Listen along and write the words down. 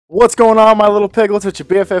What's going on, my little piglets? It's your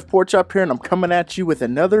BFF Porkchop here, and I'm coming at you with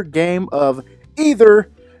another game of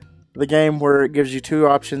either. The game where it gives you two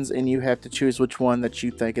options, and you have to choose which one that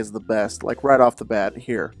you think is the best. Like right off the bat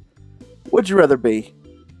here. Would you rather be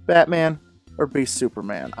Batman or be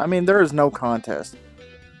Superman? I mean, there is no contest.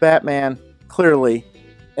 Batman, clearly,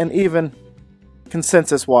 and even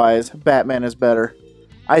consensus-wise, Batman is better.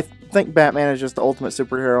 I think Batman is just the ultimate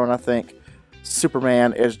superhero, and I think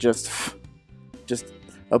Superman is just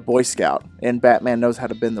a Boy Scout, and Batman knows how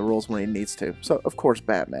to bend the rules when he needs to. So, of course,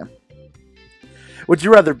 Batman. Would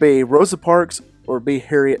you rather be Rosa Parks or be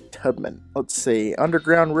Harriet Tubman? Let's see,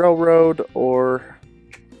 Underground Railroad or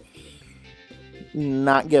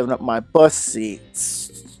not giving up my bus seats?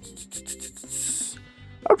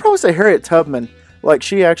 I would probably say Harriet Tubman. Like,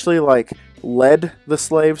 she actually, led the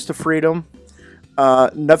slaves to freedom.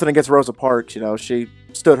 Nothing against Rosa Parks, you know, she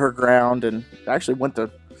stood her ground and actually went to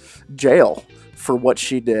jail for what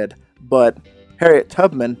she did. But Harriet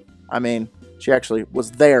Tubman, I mean, she actually was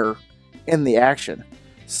there in the action.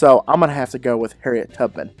 So I'm going to have to go with Harriet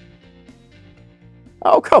Tubman.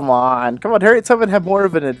 Oh, come on. Come on, Harriet Tubman had more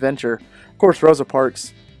of an adventure. Of course, Rosa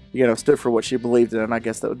Parks, you know, stood for what she believed in, and I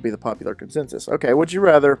guess that would be the popular consensus. Okay, would you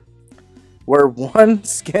rather wear one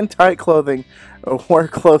skin-tight clothing or wear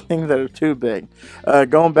clothing that are too big?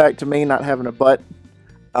 Going back to me not having a butt,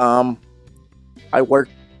 I wear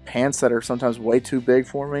pants that are sometimes way too big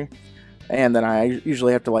for me, and then I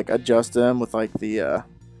usually have to adjust them with the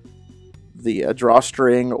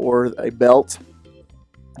drawstring or a belt.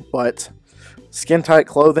 But skin tight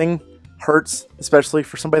clothing hurts, especially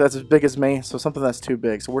for somebody that's as big as me. So something that's too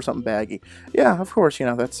big, so wear something baggy. Yeah, of course, you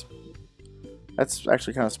know, that's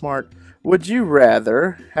actually kind of smart. Would you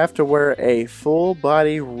rather have to wear a full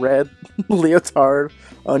body red leotard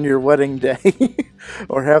on your wedding day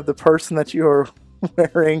or have the person that you are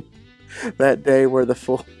wearing that day wear the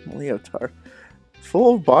full leotard?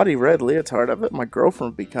 Full body red leotard. I bet my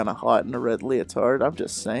girlfriend would be kind of hot in a red leotard. I'm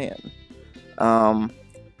just saying.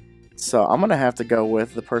 So I'm gonna have to go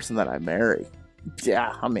with the person that I marry.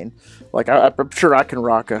 Yeah, I mean, I'm sure I can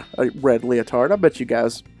rock a red leotard. I bet you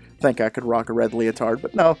guys think I could rock a red leotard,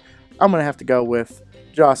 but no, I'm gonna have to go with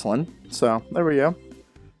Jocelyn. So there we go.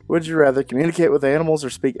 Would you rather communicate with animals or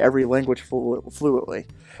speak every language fluently?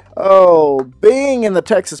 Oh, being in the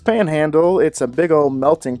Texas Panhandle, it's a big old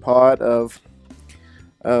melting pot of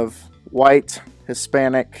white,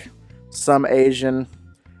 Hispanic, some Asian,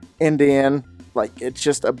 Indian. It's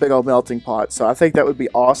just a big old melting pot. So I think that would be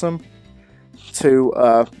awesome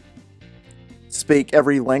to speak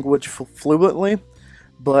every language fluently.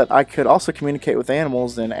 But I could also communicate with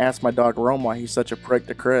animals and ask my dog Rome why he's such a prick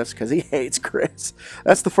to Chris, because he hates Chris.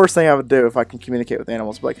 That's the first thing I would do if I can communicate with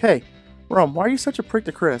animals. Be like, hey, Rome, why are you such a prick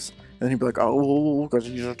to Chris? And then he'd be like, oh, because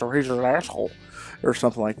he's an asshole. Or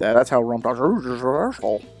something like that. That's how Rome talks. Oh, he's an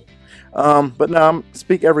asshole. But no,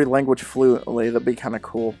 speak every language fluently. That'd be kind of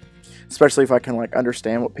cool. Especially if I can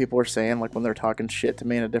understand what people are saying, when they're talking shit to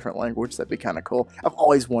me in a different language. That'd be kind of cool. I've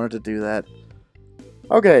always wanted to do that.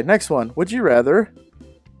 Okay, next one. Would you rather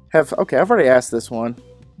okay, I've already asked this one,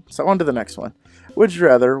 so on to the next one. Would you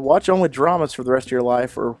rather watch only dramas for the rest of your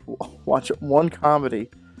life or watch one comedy?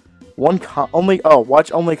 Watch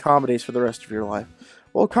only comedies for the rest of your life.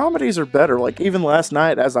 Well, comedies are better. Even last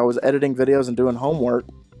night as I was editing videos and doing homework,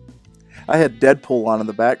 I had Deadpool on in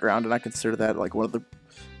the background, and I consider that one of the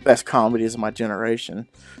best comedies of my generation.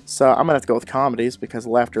 So I'm gonna have to go with comedies because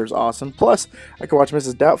laughter is awesome. Plus, I can watch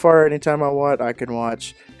Mrs. Doubtfire anytime I want. I can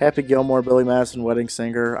watch Happy Gilmore, Billy Madison, Wedding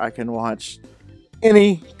Singer. I can watch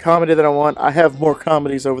any comedy that I want. I have more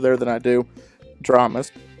comedies over there than I do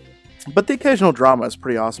dramas. But the occasional drama is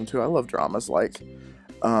pretty awesome too. I love dramas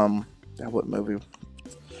what movie?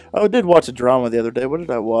 Oh, I did watch a drama the other day. What did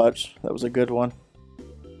I watch? That was a good one.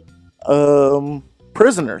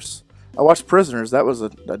 Prisoners. I watched Prisoners. That was a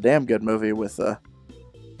damn good movie with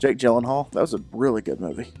Jake Gyllenhaal. That was a really good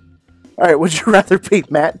movie. Alright, would you rather be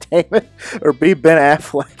Matt Damon or be Ben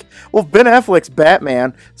Affleck? Well, Ben Affleck's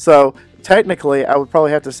Batman, so technically I would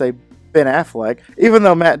probably have to say Ben Affleck, even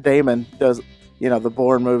though Matt Damon does, you know, the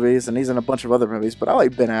Bourne movies, and he's in a bunch of other movies, but I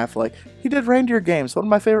like Ben Affleck. He did Reindeer Games, one of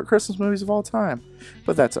my favorite Christmas movies of all time.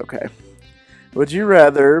 But that's okay. Would you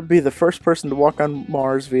rather be the first person to walk on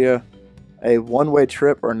Mars via a one-way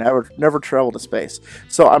trip or never travel to space?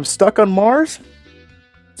 So I'm stuck on Mars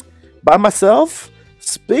by myself.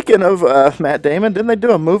 Speaking of Matt Damon, didn't they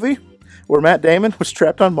do a movie where Matt Damon was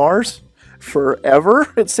trapped on Mars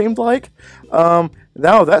forever, it seemed like? No,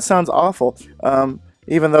 that sounds awful.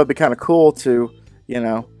 Even though it'd be kind of cool to, you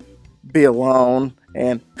know, be alone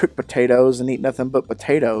and cook potatoes and eat nothing but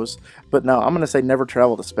potatoes. But no, I'm going to say never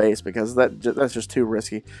travel to space because that's just too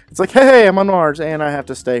risky. It's like, hey, I'm on Mars and I have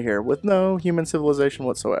to stay here with no human civilization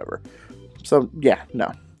whatsoever. So, yeah,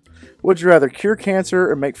 no. Would you rather cure cancer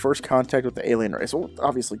or make first contact with the alien race? Well,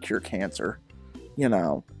 obviously cure cancer. You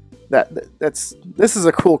know, this is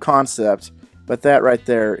a cool concept, but that right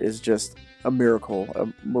there is just a miracle, a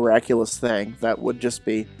miraculous thing that would just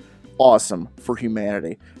be awesome for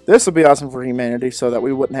humanity. This would be awesome for humanity so that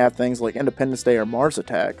we wouldn't have things like Independence Day or Mars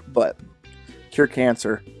Attack, but cure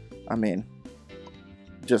cancer, I mean,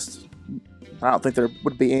 just, I don't think there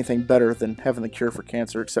would be anything better than having the cure for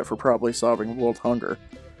cancer except for probably solving world hunger.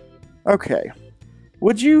 Okay,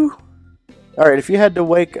 alright, if you had to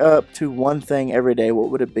wake up to one thing every day, what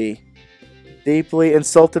would it be? Deeply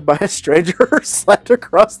insulted by a stranger or slapped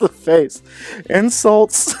across the face?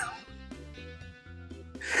 Insults.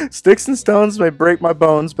 Sticks and stones may break my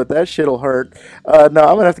bones, but that shit'll hurt. No, I'm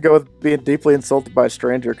gonna have to go with being deeply insulted by a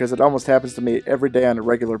stranger because it almost happens to me every day on a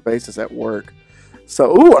regular basis at work.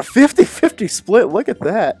 So, ooh, a 50-50 split. Look at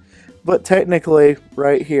that. But technically,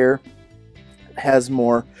 right here, has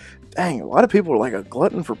more. Dang, a lot of people are like a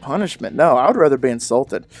glutton for punishment. No, I would rather be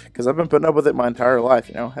insulted because I've been putting up with it my entire life.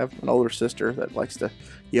 You know, I have an older sister that likes to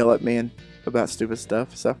yell at me and about stupid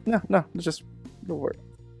stuff. So, no, it's just the word.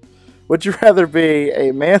 Would you rather be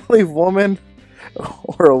a manly woman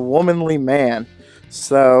or a womanly man?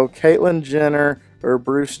 So, Caitlyn Jenner or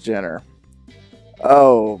Bruce Jenner?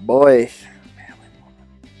 Oh, boy. Manly woman.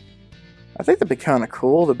 I think that'd be kind of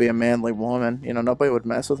cool to be a manly woman. You know, nobody would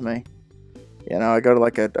mess with me. You know, I go to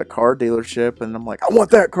like a car dealership and I'm like, I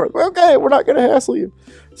want that car. Okay, we're not going to hassle you.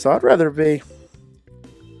 So, I would rather be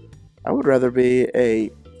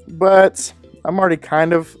but I'm already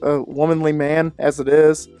kind of a womanly man as it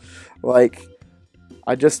is. Like,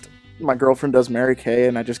 my girlfriend does Mary Kay,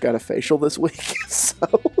 and I just got a facial this week, so,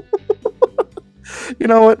 you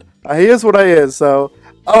know what, he is what I is, so,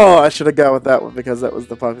 I should have gone with that one, because that was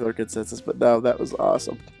the popular consensus, but no, that was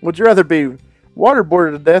awesome. Would you rather be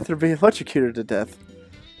waterboarded to death, or be electrocuted to death?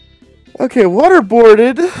 Okay,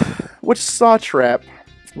 waterboarded, which saw trap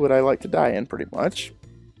would I like to die in, pretty much?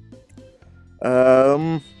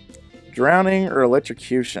 Drowning or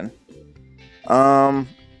electrocution?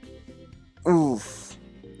 Oof.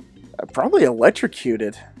 Probably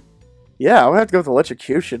electrocuted. Yeah, I would have to go with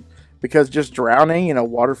electrocution. Because just drowning, you know,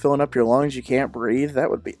 water filling up your lungs, you can't breathe, that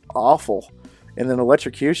would be awful. And then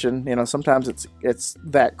electrocution, you know, sometimes it's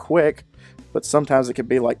that quick, but sometimes it could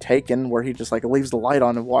be like Taken, where he just like leaves the light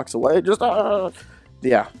on and walks away. Just,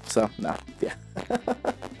 yeah, so, no, yeah.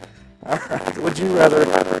 Alright, would you rather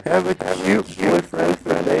have a cute boyfriend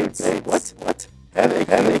who dates... What? Have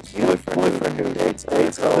a cute boyfriend who dates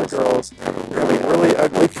other girls, or have a really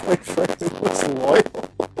ugly boyfriend who's loyal?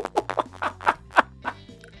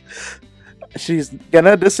 She's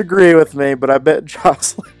gonna disagree with me, but I bet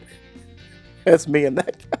Jocelyn has me in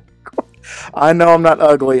that category. I know I'm not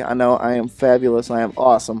ugly. I know I am fabulous. I am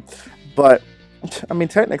awesome. But, I mean,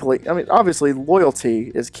 obviously,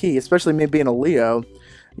 loyalty is key, especially me being a Leo.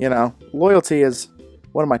 You know, loyalty is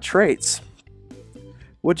one of my traits.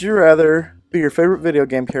 Would you rather be your favorite video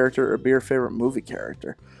game character or be your favorite movie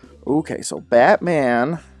character? Okay, so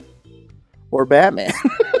Batman or Batman.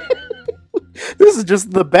 This is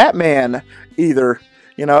just the Batman either.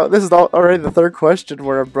 You know, this is already the third question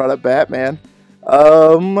where I've brought up Batman.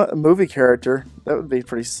 Movie character. That would be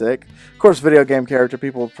pretty sick. Of course, video game character,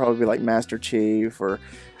 people would probably be like Master Chief or,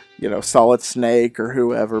 you know, Solid Snake or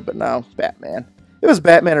whoever, but no, Batman. It was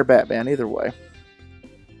Batman or Batman, either way.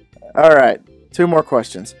 Alright, 2 more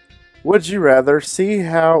questions. Would you rather see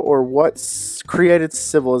how or what created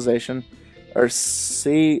civilization, or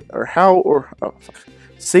see how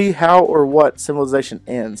or what civilization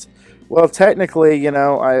ends? Well, technically, you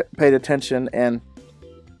know, I paid attention in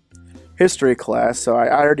history class, so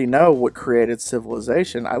I already know what created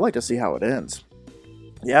civilization. I'd like to see how it ends.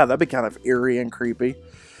 Yeah, that'd be kind of eerie and creepy.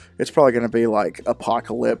 It's probably going to be like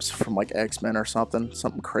Apocalypse from like X-Men or something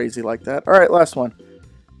crazy like that. Alright, last one.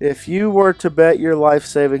 If you were to bet your life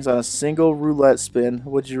savings on a single roulette spin,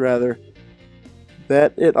 would you rather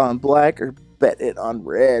bet it on black or bet it on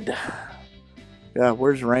red? Yeah,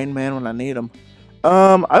 where's Rain Man when I need him?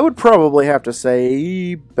 I would probably have to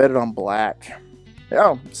say bet it on black.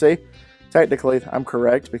 Yeah, see? Technically, I'm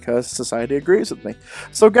correct because society agrees with me.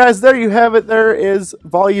 So guys, there you have it. There is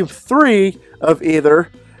volume 3 of Either.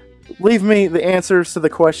 Leave me the answers to the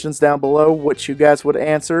questions down below, which you guys would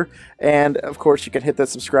answer, and of course you can hit that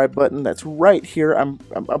subscribe button. That's right here. I'm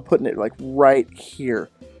putting it like right here.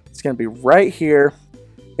 It's gonna be right here,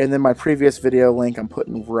 and then my previous video link I'm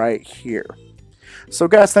putting right here. So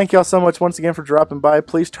guys, thank y'all so much once again for dropping by.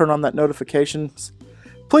 Please turn on that notifications.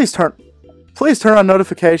 Please turn on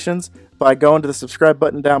notifications by going to the subscribe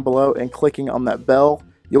button down below and clicking on that bell.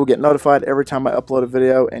 You'll get notified every time I upload a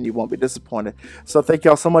video and you won't be disappointed. So thank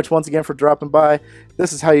y'all so much once again for dropping by.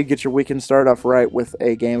 This is how you get your weekend started off right with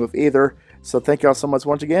a game of either. So thank y'all so much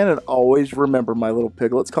once again, and always remember, my little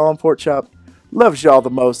piglets, Colin Porkchop loves y'all the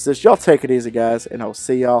most. Y'all take it easy, guys, and I'll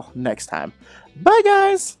see y'all next time. Bye,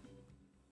 guys!